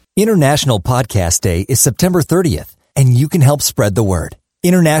International Podcast Day is September 30th, and you can help spread the word.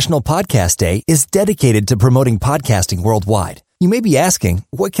 International Podcast Day is dedicated to promoting podcasting worldwide. You may be asking,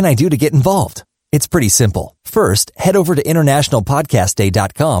 what can I do to get involved? It's pretty simple. First, head over to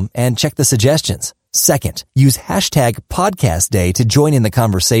internationalpodcastday.com and check the suggestions. Second, use hashtag podcastday to join in the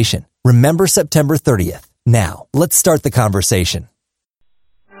conversation. Remember September 30th. Now, let's start the conversation.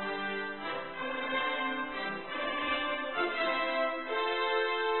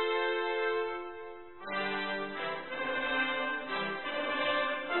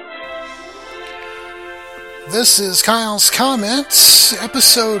 This is Kyle's Comments,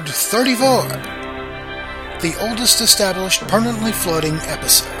 episode 34, the oldest established permanently floating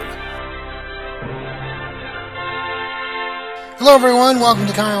episode. Hello everyone, welcome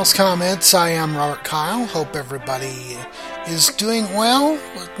to Kyle's Comments. I am Robert Kyle. Hope everybody is doing well.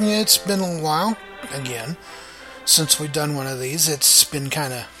 It's been a little while, again, since we've done one of these. It's been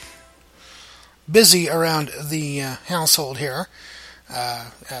kind of busy around the household here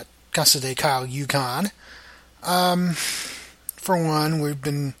at Casa de Kyle, Yukon. For one, we've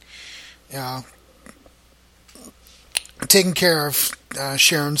been taking care of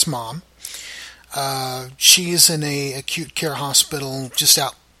Sharon's mom. She's in a acute care hospital just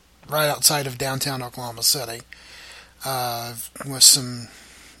right outside of downtown Oklahoma City.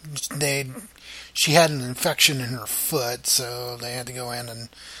 She had an infection in her foot, so they had to go in and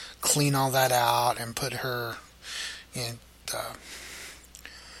clean all that out and put her in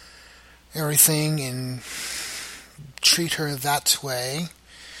everything and treat her that way.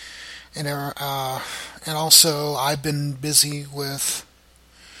 And also I've been busy with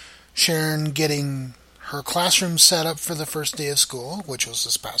Sharon getting her classroom set up for the first day of school, which was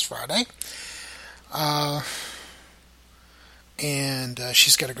this past Friday. And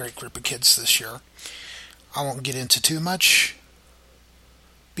she's got a great group of kids this year. I won't get into too much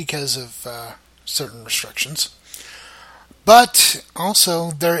because of certain restrictions. But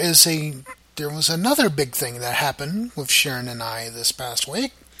also there was another big thing that happened with Sharon and I this past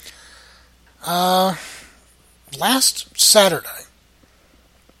week. Last Saturday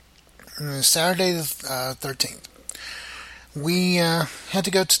the 13th, we had to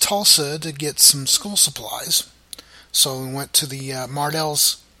go to Tulsa to get some school supplies. So we went to the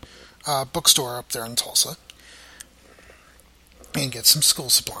Mardell's bookstore up there in Tulsa and get some school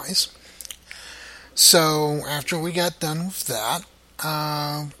supplies. So after we got done with that,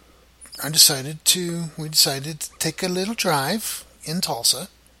 we decided to take a little drive in Tulsa.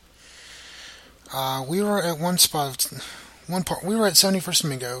 We were at we were at 71st and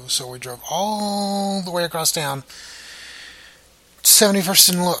Mingo, so we drove all the way across town to 71st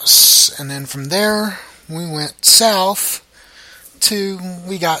and Lewis, and then from there we went south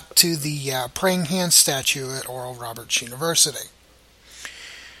we got to the Praying Hands statue at Oral Roberts University.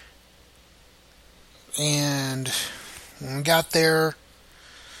 And when we got there,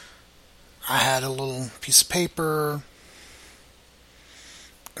 I had a little piece of paper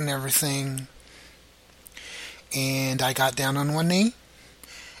and everything, and I got down on one knee,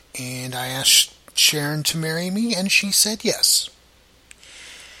 and I asked Sharon to marry me, and she said yes.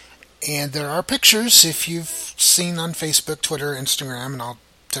 And there are pictures, if you've seen on Facebook, Twitter, Instagram, and I'll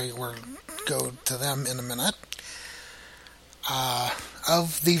tell you where to go to them in a minute,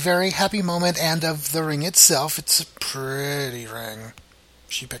 of the very happy moment and of the ring itself. It's a pretty ring.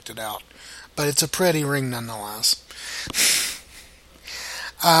 She picked it out. But it's a pretty ring nonetheless.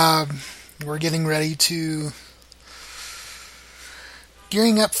 We're getting ready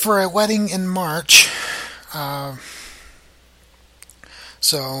gearing up for a wedding in March. And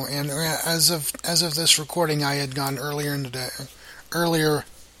as of this recording, I had gone earlier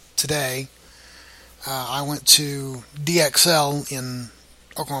today. I went to DXL in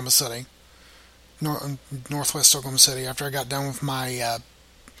Oklahoma City, northwest Oklahoma City, after I got done with my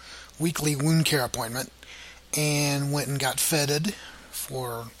weekly wound care appointment, and went and got fitted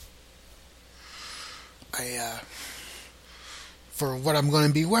for what I'm going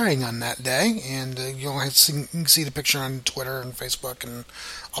to be wearing on that day. And you can see the picture on Twitter and Facebook, and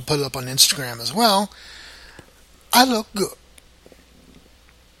I'll put it up on Instagram as well. I look good.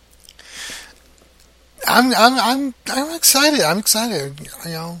 I'm excited. I'm excited.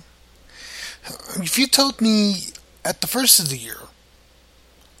 You know, if you told me at the first of the year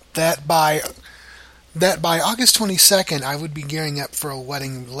that by August 22nd I would be gearing up for a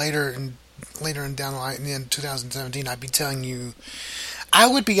wedding later down the line in 2017, I'd be telling you, I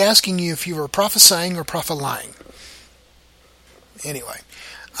would be asking you if you were prophesying or prophet-lying. Anyway,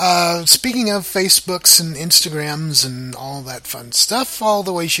 speaking of Facebooks and Instagrams and all that fun stuff, all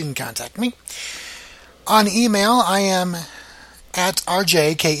the ways you can contact me. On email, I am at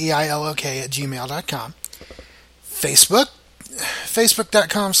rjkeilok@gmail.com. Facebook,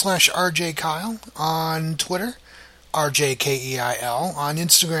 facebook.com/rjkyle. On Twitter, rjkeil. On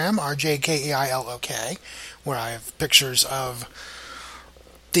Instagram, rjkeilok, where I have pictures of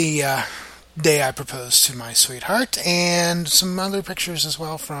the day I proposed to my sweetheart, and some other pictures as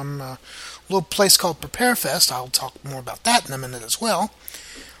well from a little place called Prepare Fest. I'll talk more about that in a minute as well.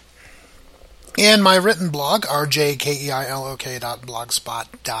 And my written blog,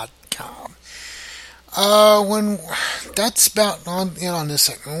 rjkeilok.blogspot.com. When that's about on this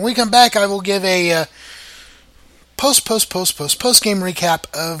segment. When we come back, I will give a post-game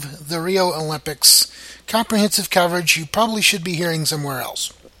recap of the Rio Olympics. Comprehensive coverage you probably should be hearing somewhere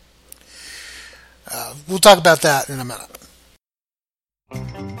else. We'll talk about that in a minute.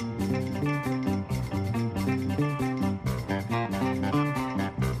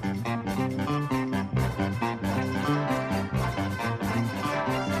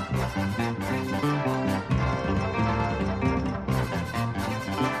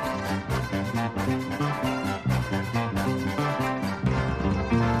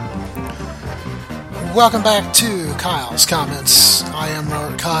 Welcome back to Kyle's Comments. I am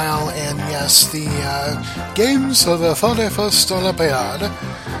Robert Kyle, and yes, the games of the 41st Olympiad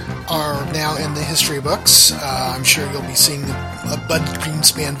are now in the history books. I'm sure you'll be seeing a Bud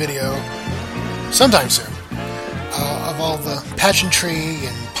Greenspan video sometime soon of all the pageantry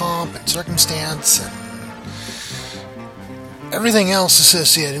and pomp and circumstance and everything else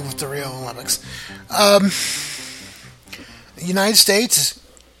associated with the Rio Olympics. The United States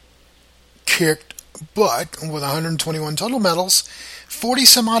kicked butt with 121 total medals, 40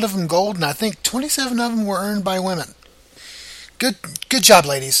 some odd of them gold, and I think 27 of them were earned by women. Good job,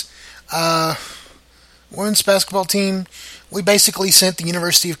 ladies. Women's basketball team, we basically sent the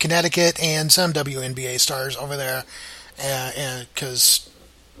University of Connecticut and some WNBA stars over there, and because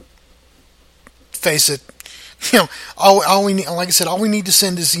face it, all we need, like I said, all we need to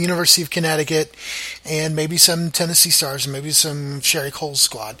send is the University of Connecticut and maybe some Tennessee stars and maybe some Sherry Cole's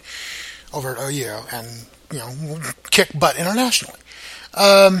squad over at OU, and we'll kick butt internationally.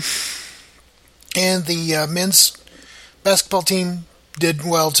 And the men's basketball team did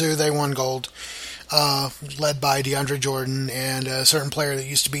well too. They won gold, led by DeAndre Jordan and a certain player that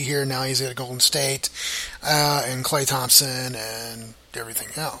used to be here. Now he's at Golden State, and Klay Thompson and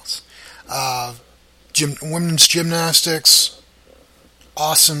everything else. Women's gymnastics,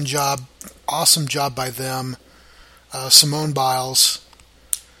 awesome job by them. Simone Biles,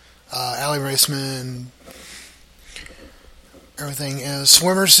 Allie Raceman, everything.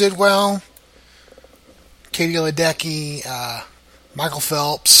 Swimmers did well. Katie Ledecky, Michael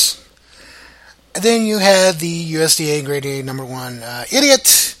Phelps. And then you had the USDA grade A number 1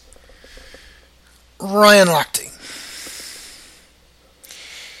 idiot, Ryan Lochte.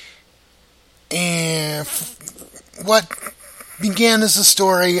 And what began as a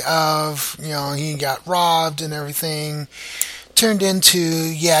story of, he got robbed and everything, turned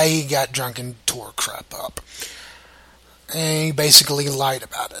into, he got drunk and tore crap up. And he basically lied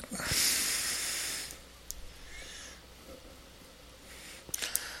about it.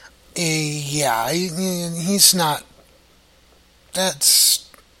 He's not... It's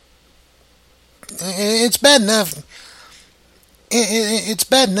bad enough... It's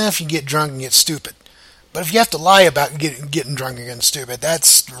bad enough you get drunk and get stupid. But if you have to lie about getting drunk and getting stupid,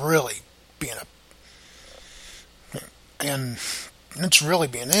 that's really being a... And it's really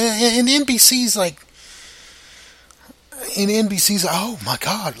being... And NBC's like... oh my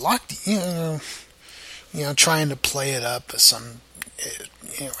God, Lochte, trying to play it up as some...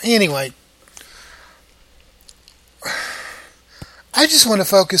 Anyway, I just want to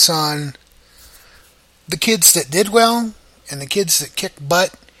focus on the kids that did well and the kids that kicked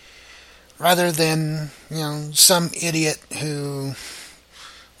butt, rather than some idiot who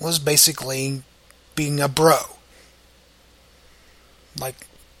was basically being a bro, like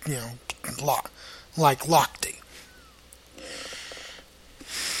Lochte.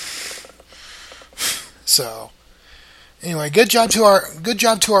 So. Anyway, good job to our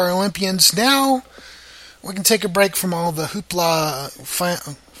Olympians. Now we can take a break from all the hoopla,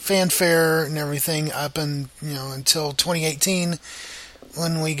 fanfare, and everything up until 2018,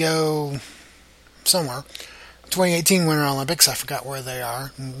 when we go somewhere. 2018 Winter Olympics. I forgot where they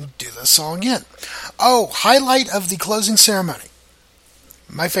are. We'll do this all again. Oh, highlight of the closing ceremony.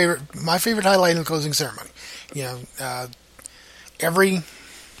 My favorite highlight of the closing ceremony. Every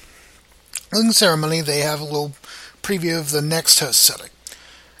closing ceremony they have a little preview of the next host city.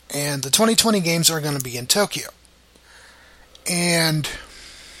 And the 2020 games are going to be in Tokyo. And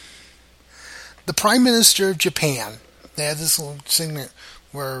the Prime Minister of Japan, they had this little segment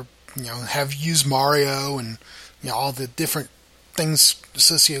where, have used Mario and, all the different things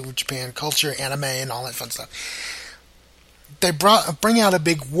associated with Japan, culture, anime, and all that fun stuff. They bring out a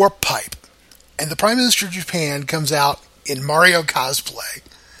big warp pipe, and the Prime Minister of Japan comes out in Mario cosplay.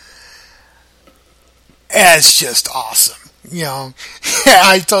 And it's just awesome.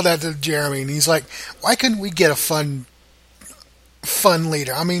 I told that to Jeremy, and he's like, why couldn't we get a fun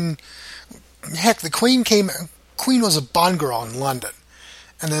leader? I mean, heck, the Queen was a Bond girl in London.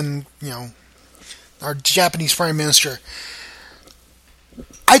 And then, our Japanese Prime Minister,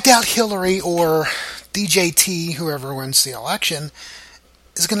 I doubt Hillary or DJT, whoever wins the election,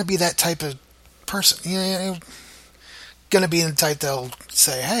 is going to be that type of person. Going to be the type that'll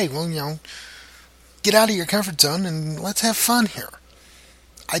say, hey, well, get out of your comfort zone and let's have fun here.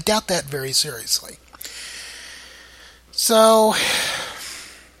 I doubt that very seriously. So,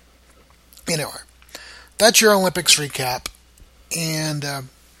 anyway, that's your Olympics recap. And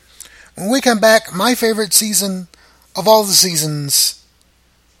when we come back, my favorite season of all the seasons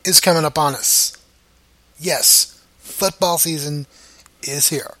is coming up on us. Yes, football season is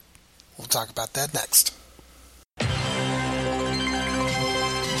here. We'll talk about that next.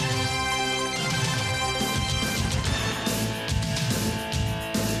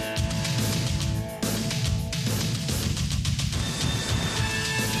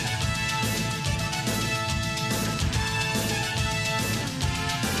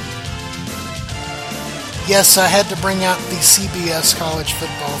 Yes, I had to bring out the CBS college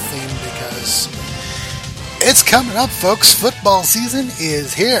football theme because it's coming up, folks. Football season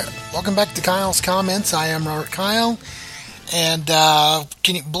is here. Welcome back to Kyle's Comments. I am Robert Kyle. And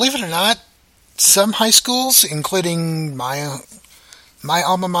can you believe it or not, some high schools, including my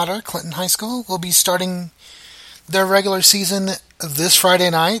alma mater, Clinton High School, will be starting their regular season this Friday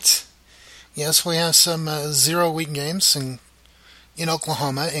night. Yes, we have some 0-week games in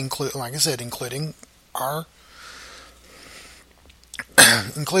Oklahoma, including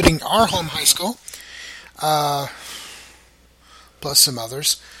our home high school, plus some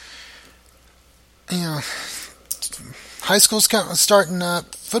others. High school's starting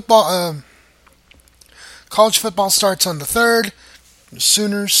football. College football starts on the 3rd. The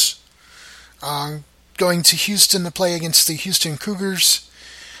Sooners going to Houston to play against the Houston Cougars,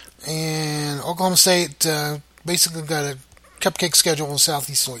 and Oklahoma State basically got a cupcake schedule in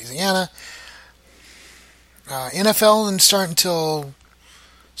Southeast Louisiana. NFL didn't start until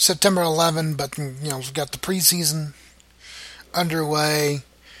September 11, but we've got the preseason underway.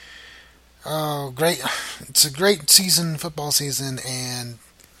 Oh, great! It's a great football season, and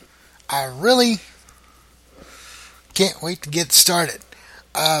I really can't wait to get started.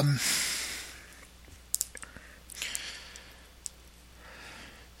 And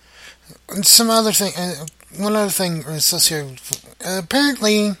one other thing associated with,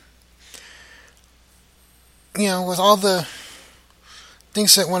 apparently, with all the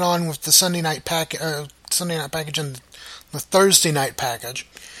things that went on with the Sunday night package and the Thursday night package,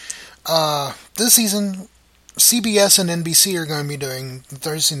 this season, CBS and NBC are going to be doing the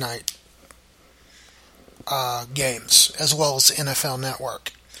Thursday night games, as well as NFL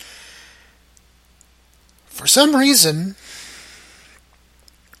Network. For some reason,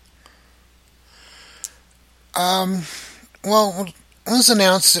 it was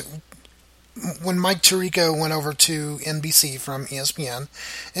announced that when Mike Tirico went over to NBC from ESPN,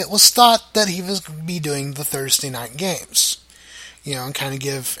 it was thought that he was going to be doing the Thursday night games. And kind of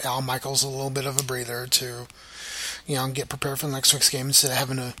give Al Michaels a little bit of a breather to, get prepared for the next week's game instead of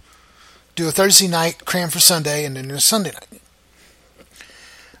having to do a Thursday night, cram for Sunday, and then do a Sunday night.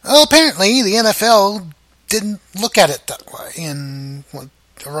 Well, apparently, the NFL didn't look at it that way, and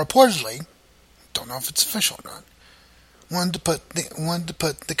reportedly, don't know if it's official or not, wanted to put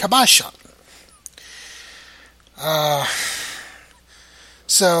the kibosh on.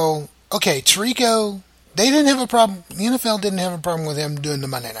 Tirico, they didn't have a problem. The NFL didn't have a problem with him doing the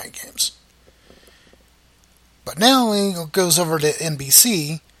Monday night games. But now he goes over to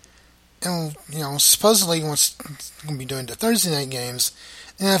NBC, and supposedly he wants to be doing the Thursday night games.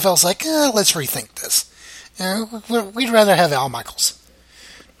 And the NFL's like, let's rethink this. We'd rather have Al Michaels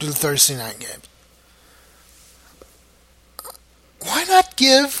do the Thursday night games. Why not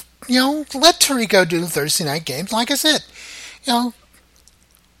let Tirico do the Thursday night games? Like I said,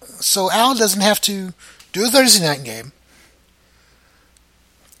 so Al doesn't have to do a Thursday night game,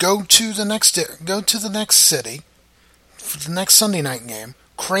 go to the next city for the next Sunday night game,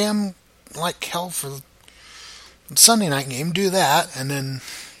 cram like hell for the Sunday night game, do that, and then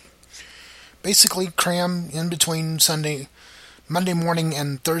basically cram in between Monday morning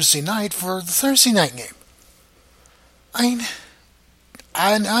and Thursday night for the Thursday night game. I mean,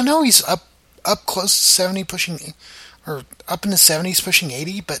 I know he's up close to 70, pushing, or up in the 70s, pushing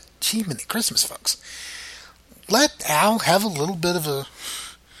 80, but gee, many Christmas, folks. Let Al have a little bit of a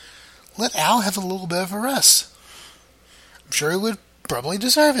rest. I'm sure he would probably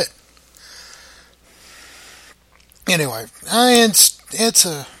deserve it. Anyway, it's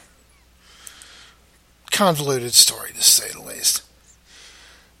a convoluted story, to say the least.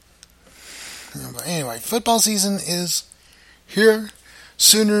 But anyway, football season is here.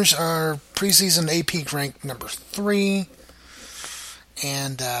 Sooners are preseason AP ranked number 3.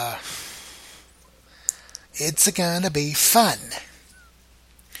 And it's gonna be fun.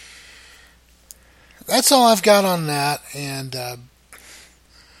 That's all I've got on that. And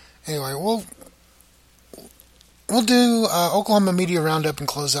anyway, we'll do Oklahoma Media Roundup and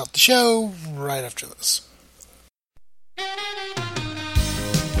close out the show right after this.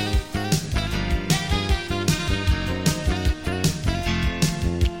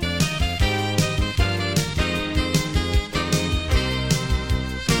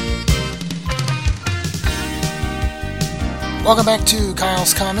 Welcome back to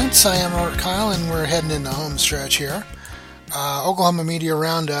Kyle's Comments. I am Art Kyle, and we're heading in the home stretch here. Oklahoma Media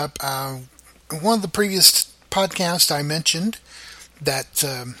Roundup. One of the previous podcasts I mentioned that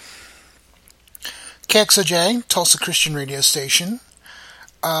KXOJ, Tulsa Christian Radio Station,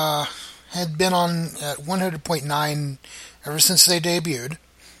 had been on at 100.9 ever since they debuted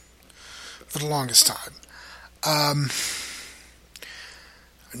for the longest time.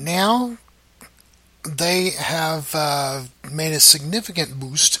 Now they have made a significant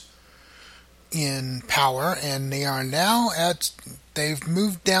boost in power, and they are now they've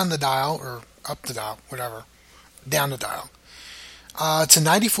moved down the dial, or up the dial, whatever, down the dial, to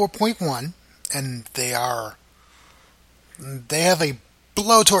 94.1, and they have a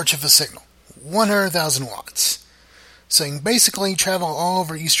blowtorch of a signal, 100,000 watts. So you can basically travel all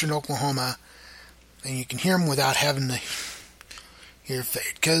over eastern Oklahoma, and you can hear them without having to hear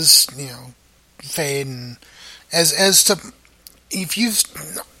fade, because, fade, and as to if you've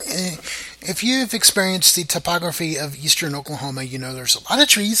experienced the topography of eastern Oklahoma, there's a lot of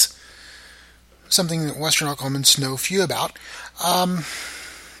trees, something that western Oklahomans know few about. A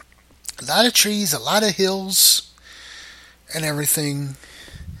lot of trees, a lot of hills, and everything.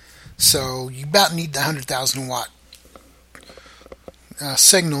 So you about need the 100,000 watt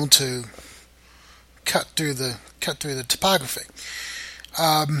signal to cut through the topography.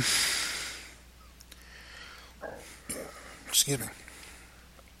 Excuse me.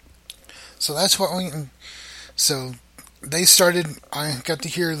 So that's what so they started. I got to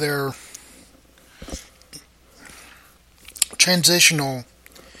hear their transitional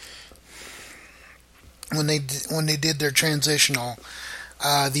when they did their transitional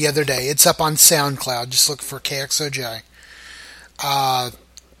the other day. It's up on SoundCloud. Just look for KXOJ.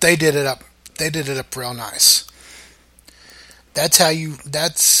 They did it up. They did it up real nice. That's how you.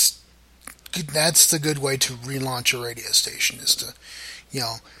 That's the good way to relaunch a radio station, is to,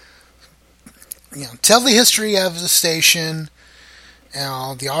 tell the history of the station,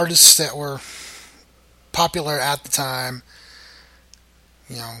 the artists that were popular at the time,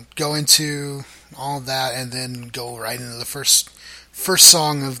 go into all of that, and then go right into the first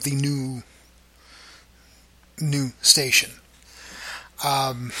song of the new station.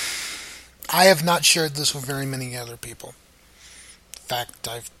 I have not shared this with very many other people. In fact,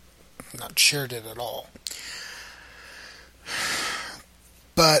 I've not shared it at all.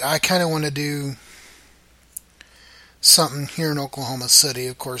 But I kind of want to do something here in Oklahoma City.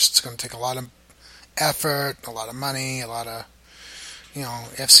 Of course, it's going to take a lot of effort, a lot of money, a lot of,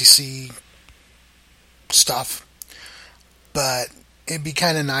 FCC stuff. But it'd be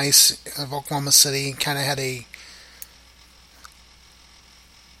kind of nice if Oklahoma City kind of had a,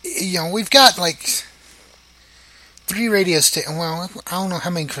 we've got like 3 radio stations. Well, I don't know how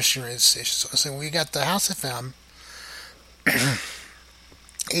many Christian radio stations. So we got the House FM,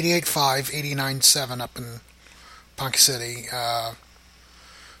 88.5, 89.7 up in Ponca City.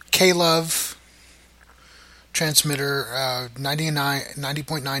 K-Love transmitter,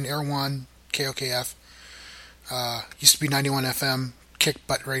 90.9 Air 1, KOKF. Used to be 91 FM, kick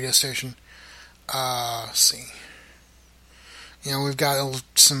butt radio station. Let's see. We've got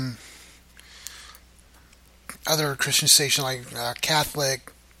some other Christian station like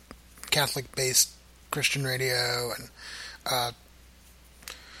Catholic-based Christian radio, and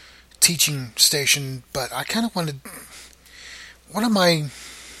teaching station. But I kind of wanted,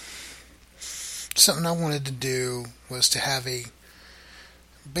 something I wanted to do was to have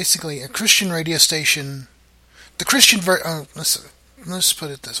basically a Christian radio station, the Christian let's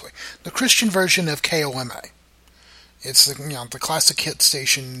put it this way, the Christian version of KOMA. It's the classic hit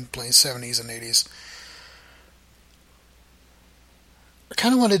station plays 70s and 80s. I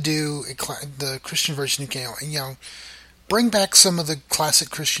kind of want to do the Christian version again. Bring back some of the classic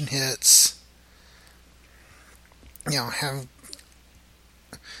Christian hits. Have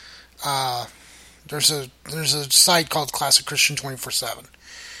there's a site called Classic Christian 24/7.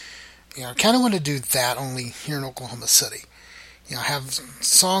 I kind of want to do that only here in Oklahoma City. Have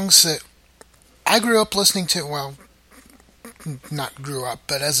songs that I grew up listening to. Well, not grew up,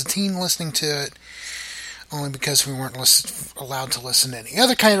 but as a teen listening to it, only because we weren't allowed to listen to any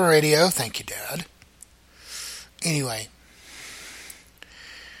other kind of radio. Thank you, Dad. Anyway,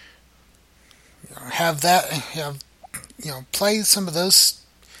 play some of those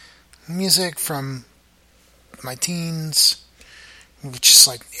music from my teens, which is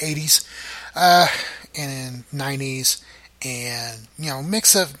like 80s, and 90s, and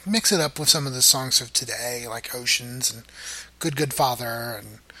mix it up with some of the songs of today, like Oceans and Good Father,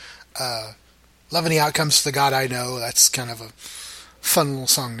 and Love Any Outcomes to the God I Know. That's kind of a fun little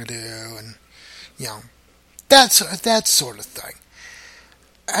song to do, and that sort of thing.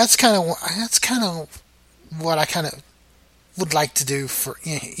 That's kind of what I kind of would like to do for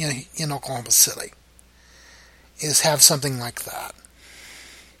in Oklahoma City, is have something like that.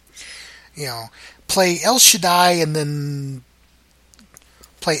 Play El Shaddai, and then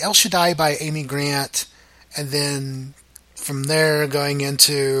play El Shaddai by Amy Grant, and then from there going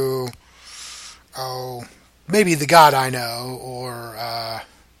into maybe The God I Know, or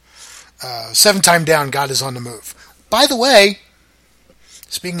Seven Time Down, God Is on the Move. By the way,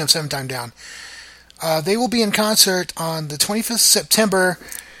 speaking of Seven Time Down, they will be in concert on the 25th of September,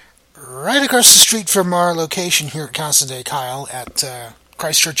 right across the street from our location here at Casa de Kyle at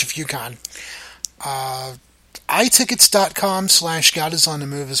Christ Church of Yukon.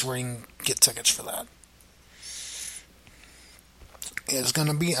 iTickets.com/GodIsOnTheMove is where you can get tickets for that. It's going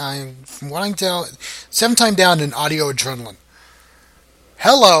to be, from what I can tell, 7 Time Down and Audio Adrenaline.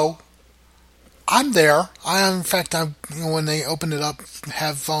 Hello, I'm there. In fact, when they open it up,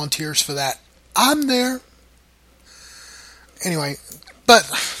 have volunteers for that. I'm there. Anyway, but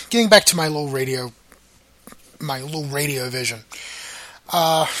getting back to my little radio vision.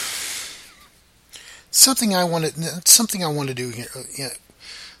 Something I want to do here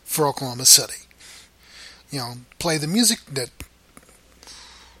for Oklahoma City. Play the music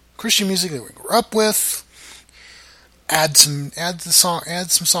Christian music that we grew up with. Add some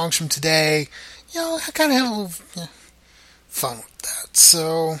songs from today. I kind of have a little fun with that.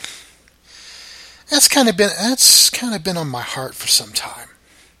 So that's kind of been on my heart for some time.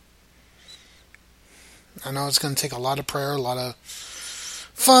 I know it's going to take a lot of prayer, a lot of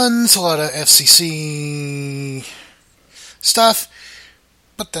funds, a lot of FCC stuff,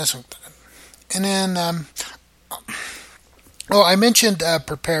 but that's what. And then, I mentioned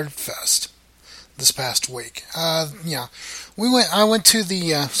Prepared Fest this past week. I went to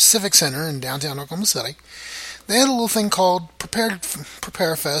the Civic Center in downtown Oklahoma City. They had a little thing called Prepare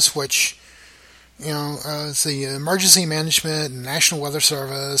Fest, which it's the Emergency Management and National Weather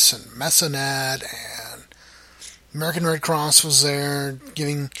Service and Mesonet and American Red Cross was there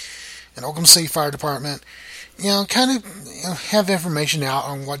giving an Oklahoma City Fire Department, have information out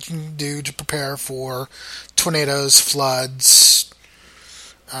on what you can do to prepare for tornadoes, floods.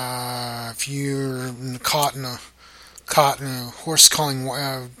 If you're caught in a horse called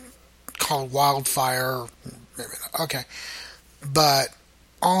wildfire, okay, but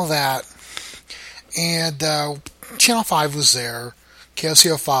all that. And Channel 5 was there,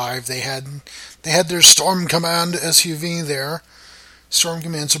 KOCO 5. They had their Storm Command SUV there, Storm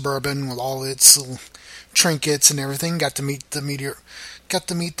Command Suburban, with all its little trinkets and everything. Got to meet the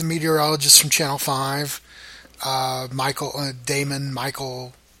meteorologists from Channel 5, Michael, Damon,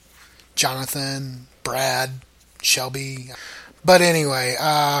 Michael, Jonathan, Brad, Shelby. But anyway,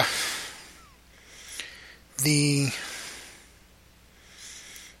 I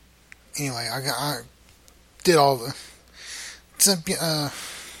did all the.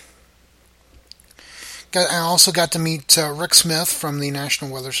 I also got to meet Rick Smith from the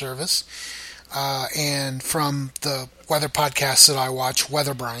National Weather Service, and from the weather podcast that I watch,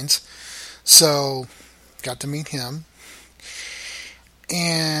 Weather Brines. So, got to meet him,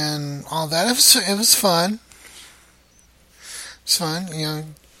 and all that. It was fun. It's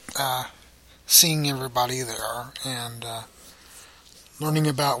fun, seeing everybody there and learning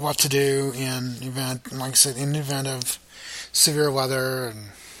about what to do in event of severe weather and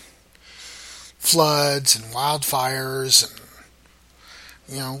floods and wildfires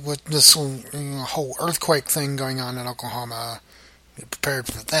and with this whole earthquake thing going on in Oklahoma, be prepared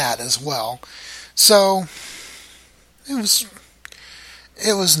for that as well. So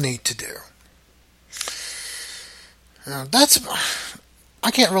it was neat to do. I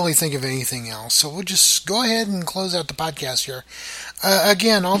can't really think of anything else, so we'll just go ahead and close out the podcast here.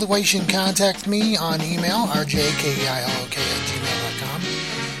 Again, all the ways you can contact me on email, rjkeilok@gmail.com.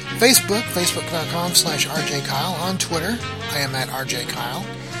 Facebook, facebook.com/rjkyle. On Twitter, I am at rjkyle.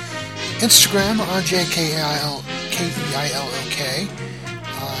 Instagram, rjkeilok.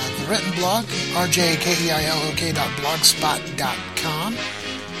 The written blog, rjkeilok.blogspot.com.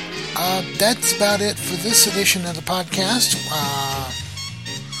 That's about it for this edition of the podcast.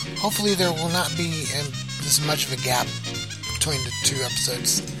 Hopefully there will not be as much of a gap between the two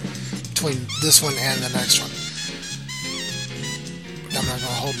episodes, between this one and the next one. I'm not going to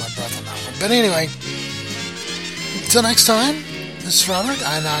hold my breath on that one. But anyway, until next time, this is Robert,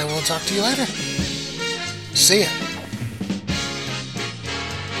 and I will talk to you later. See ya.